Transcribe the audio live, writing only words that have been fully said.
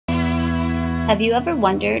Have you ever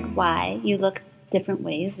wondered why you look different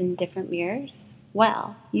ways in different mirrors?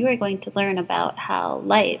 Well, you are going to learn about how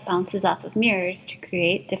light bounces off of mirrors to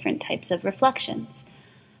create different types of reflections.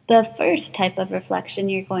 The first type of reflection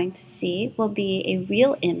you're going to see will be a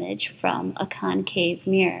real image from a concave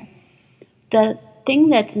mirror. The thing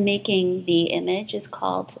that's making the image is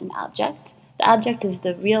called an object. The object is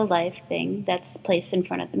the real life thing that's placed in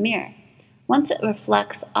front of the mirror. Once it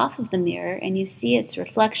reflects off of the mirror and you see its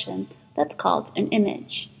reflection, that's called an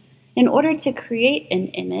image. In order to create an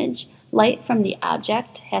image, light from the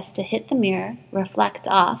object has to hit the mirror, reflect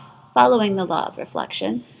off, following the law of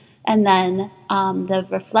reflection, and then the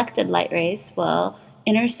reflected light rays will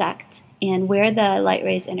intersect, and where the light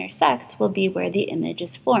rays intersect will be where the image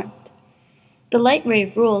is formed. The light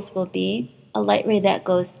ray rules will be a light ray that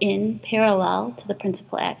goes in parallel to the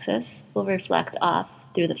principal axis will reflect off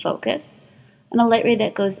through the focus, and a light ray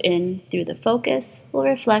that goes in through the focus will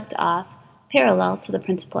reflect off parallel to the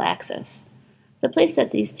principal axis. The place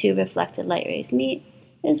that these two reflected light rays meet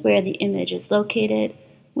is where the image is located.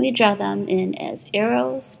 We draw them in as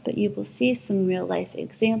arrows, but you will see some real-life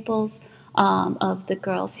examples of the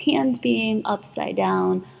girl's hand being upside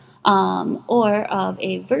down, or of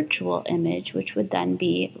a virtual image, which would then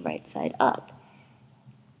be right side up.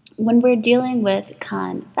 When we're dealing with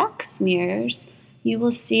convex mirrors, you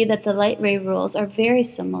will see that the light ray rules are very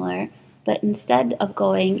similar, but instead of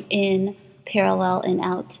going in parallel and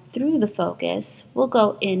out through the focus, we'll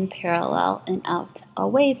go in parallel and out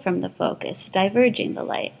away from the focus, diverging the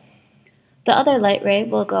light. The other light ray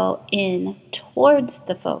will go in towards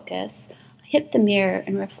the focus, hit the mirror,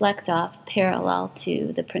 and reflect off parallel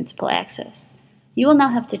to the principal axis. You will now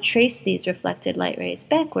have to trace these reflected light rays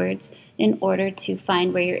backwards in order to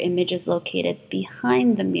find where your image is located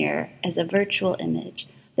behind the mirror as a virtual image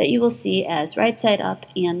that you will see as right side up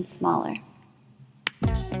and smaller.